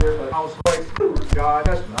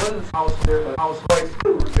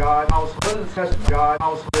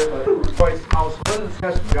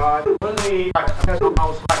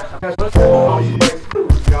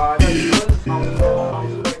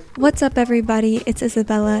What's up, everybody? It's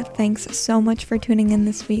Isabella. Thanks so much for tuning in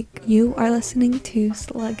this week. You are listening to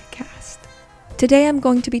Slugcast. Today I'm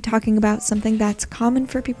going to be talking about something that's common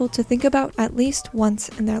for people to think about at least once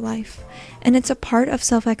in their life, and it's a part of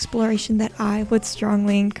self-exploration that I would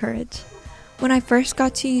strongly encourage. When I first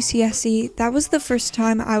got to UCSC, that was the first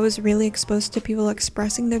time I was really exposed to people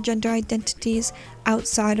expressing their gender identities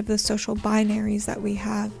outside of the social binaries that we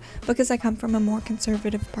have, because I come from a more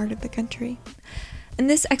conservative part of the country. And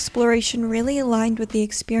this exploration really aligned with the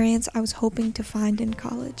experience I was hoping to find in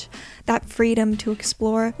college. That freedom to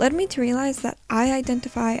explore led me to realize that I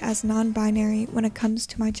identify as non-binary when it comes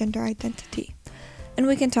to my gender identity. And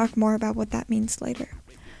we can talk more about what that means later.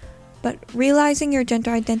 But realizing your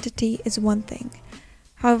gender identity is one thing.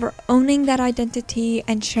 However, owning that identity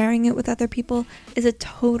and sharing it with other people is a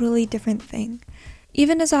totally different thing.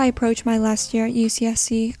 Even as I approach my last year at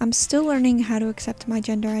UCSC, I'm still learning how to accept my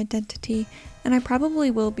gender identity, and I probably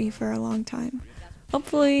will be for a long time.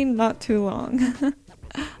 Hopefully not too long.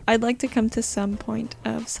 I'd like to come to some point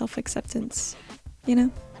of self-acceptance. You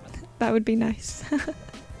know, that would be nice.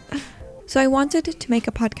 So I wanted to make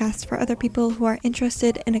a podcast for other people who are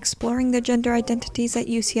interested in exploring their gender identities at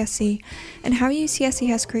UCSC and how UCSC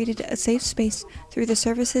has created a safe space through the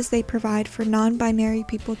services they provide for non-binary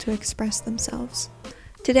people to express themselves.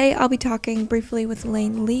 Today I'll be talking briefly with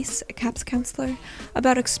Lane Lease, a CAPS counselor,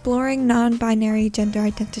 about exploring non-binary gender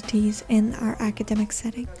identities in our academic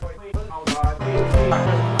setting.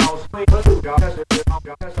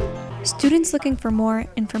 Students looking for more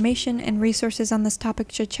information and resources on this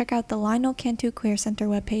topic should check out the Lionel Cantu Queer Center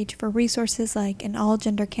webpage for resources like an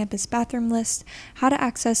all-gender campus bathroom list, how to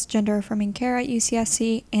access gender-affirming care at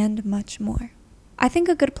UCSC, and much more. I think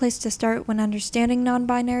a good place to start when understanding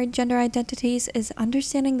non-binary gender identities is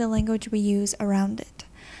understanding the language we use around it.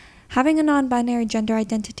 Having a non-binary gender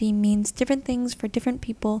identity means different things for different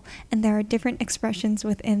people, and there are different expressions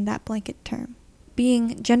within that blanket term.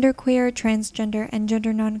 Being genderqueer, transgender, and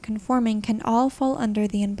gender non-conforming can all fall under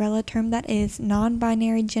the umbrella term that is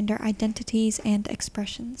non-binary gender identities and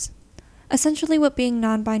expressions. Essentially, what being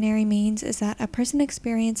non-binary means is that a person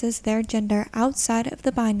experiences their gender outside of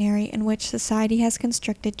the binary in which society has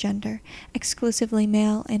constructed gender, exclusively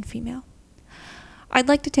male and female. I'd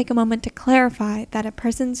like to take a moment to clarify that a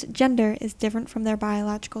person's gender is different from their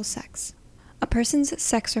biological sex. A person's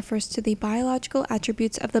sex refers to the biological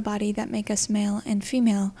attributes of the body that make us male and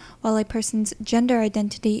female, while a person's gender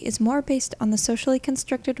identity is more based on the socially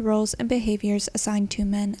constructed roles and behaviors assigned to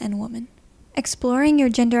men and women. Exploring your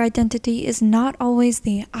gender identity is not always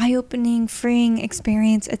the eye-opening, freeing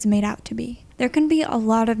experience it's made out to be. There can be a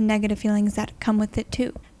lot of negative feelings that come with it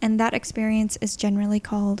too, and that experience is generally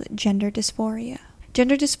called gender dysphoria.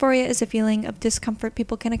 Gender dysphoria is a feeling of discomfort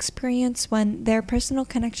people can experience when their personal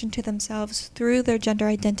connection to themselves through their gender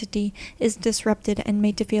identity is disrupted and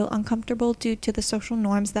made to feel uncomfortable due to the social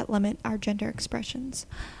norms that limit our gender expressions.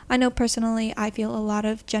 I know personally I feel a lot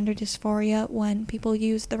of gender dysphoria when people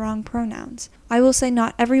use the wrong pronouns. I will say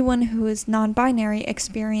not everyone who is non-binary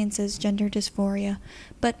experiences gender dysphoria,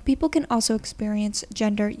 but people can also experience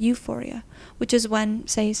gender euphoria, which is when,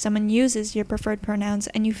 say, someone uses your preferred pronouns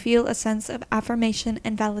and you feel a sense of affirmation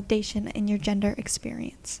and validation in your gender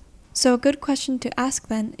experience. So a good question to ask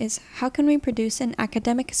then is, how can we produce an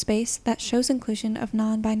academic space that shows inclusion of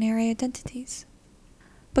non-binary identities?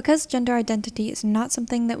 Because gender identity is not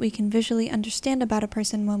something that we can visually understand about a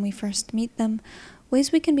person when we first meet them,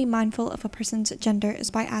 ways we can be mindful of a person's gender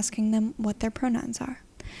is by asking them what their pronouns are.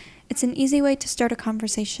 It's an easy way to start a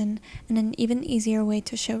conversation and an even easier way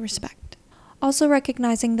to show respect. Also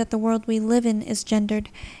recognizing that the world we live in is gendered,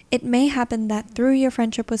 it may happen that through your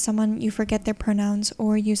friendship with someone you forget their pronouns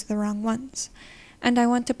or use the wrong ones. And I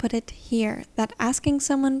want to put it here that asking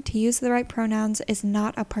someone to use the right pronouns is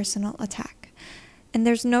not a personal attack. And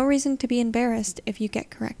there's no reason to be embarrassed if you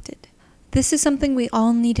get corrected. This is something we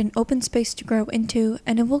all need an open space to grow into,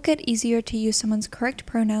 and it will get easier to use someone's correct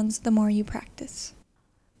pronouns the more you practice.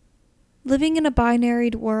 Living in a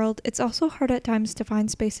binaried world, it's also hard at times to find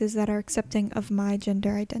spaces that are accepting of my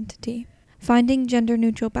gender identity. Finding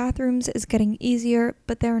gender-neutral bathrooms is getting easier,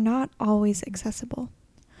 but they're not always accessible.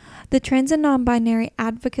 The Trans and Non-Binary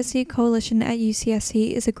Advocacy Coalition at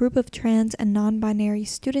UCSC is a group of trans and non-binary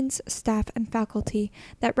students, staff, and faculty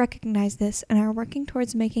that recognize this and are working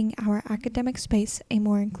towards making our academic space a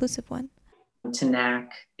more inclusive one. TANAC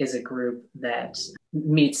is a group that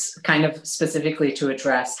meets kind of specifically to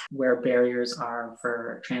address where barriers are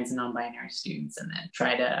for trans and non-binary students and then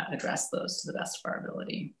try to address those to the best of our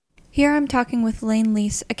ability. Here I'm talking with Lane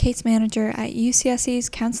Lease, a case manager at UCSC's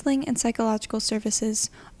Counseling and Psychological Services,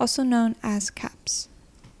 also known as CAPS.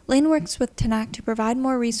 Lane works with TANAC to provide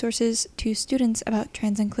more resources to students about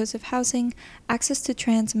trans-inclusive housing, access to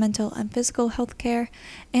trans mental and physical health care,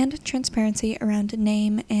 and transparency around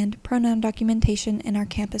name and pronoun documentation in our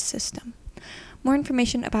campus system. More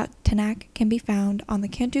information about TANAC can be found on the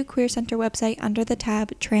Cantu Queer Center website under the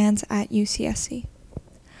tab Trans at UCSC.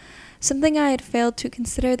 Something I had failed to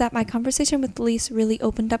consider that my conversation with Lease really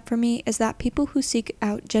opened up for me is that people who seek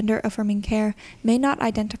out gender-affirming care may not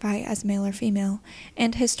identify as male or female,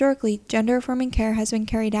 and historically, gender-affirming care has been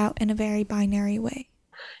carried out in a very binary way.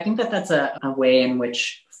 I think that that's a way in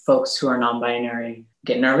which folks who are non-binary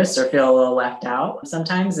get nervous or feel a little left out.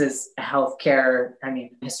 Sometimes is healthcare,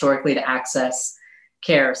 historically to access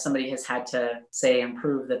care, somebody has had to say and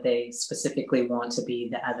prove that they specifically want to be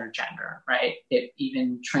the other gender, right?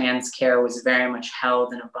 Even trans care was very much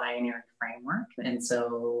held in a binary framework. And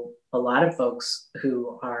so a lot of folks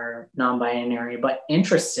who are non-binary but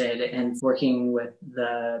interested in working with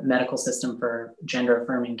the medical system for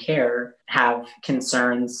gender-affirming care have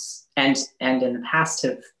concerns and in the past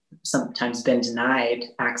have sometimes been denied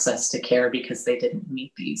access to care because they didn't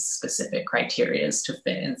meet these specific criteria to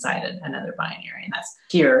fit inside another binary. And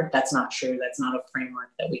that's not true. That's not a framework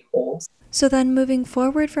that we hold. So then moving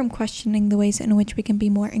forward from questioning the ways in which we can be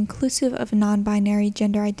more inclusive of non-binary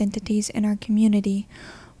gender identities in our community,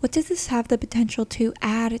 what does this have the potential to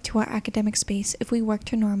add to our academic space if we work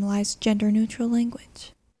to normalize gender-neutral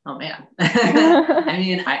language? Oh man.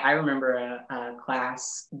 I remember a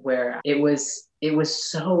class where it was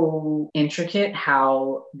so intricate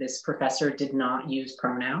how this professor did not use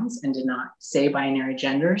pronouns and did not say binary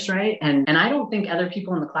genders, right? And I don't think other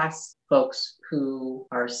people in the class, folks who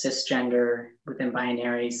are cisgender within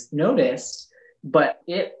binaries, noticed, but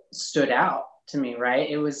it stood out to me, right?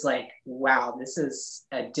 It was like, wow, this is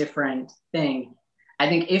a different thing. I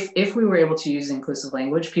think if we were able to use inclusive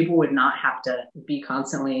language, people would not have to be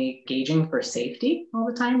constantly gauging for safety all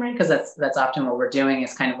the time, right? Because that's often what we're doing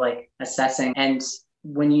is kind of like assessing. And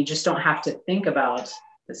when you just don't have to think about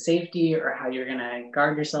the safety or how you're going to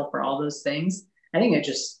guard yourself for all those things, I think it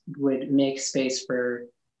just would make space for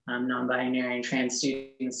non-binary and trans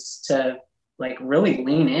students to like really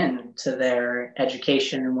lean in to their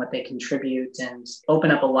education and what they contribute and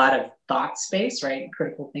open up a lot of thought space, right?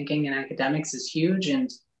 Critical thinking in academics is huge. And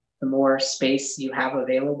the more space you have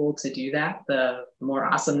available to do that, the more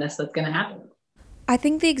awesomeness that's going to happen. I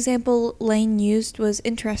think the example Lane used was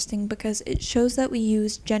interesting because it shows that we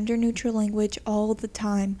use gender-neutral language all the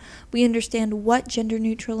time. We understand what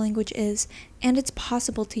gender-neutral language is, and it's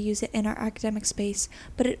possible to use it in our academic space,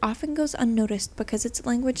 but it often goes unnoticed because it's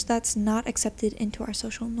language that's not accepted into our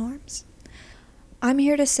social norms. I'm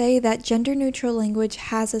here to say that gender-neutral language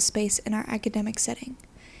has a space in our academic setting.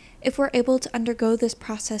 If we're able to undergo this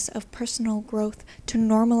process of personal growth to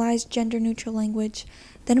normalize gender-neutral language,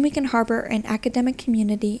 then we can harbor an academic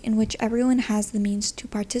community in which everyone has the means to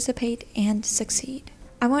participate and succeed.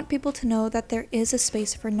 I want people to know that there is a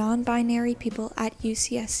space for non-binary people at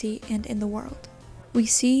UCSC and in the world. We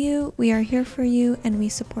see you, we are here for you, and we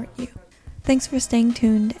support you. Thanks for staying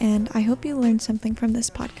tuned, and I hope you learned something from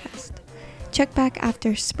this podcast. Check back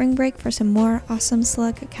after spring break for some more awesome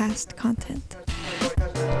Slugcast content.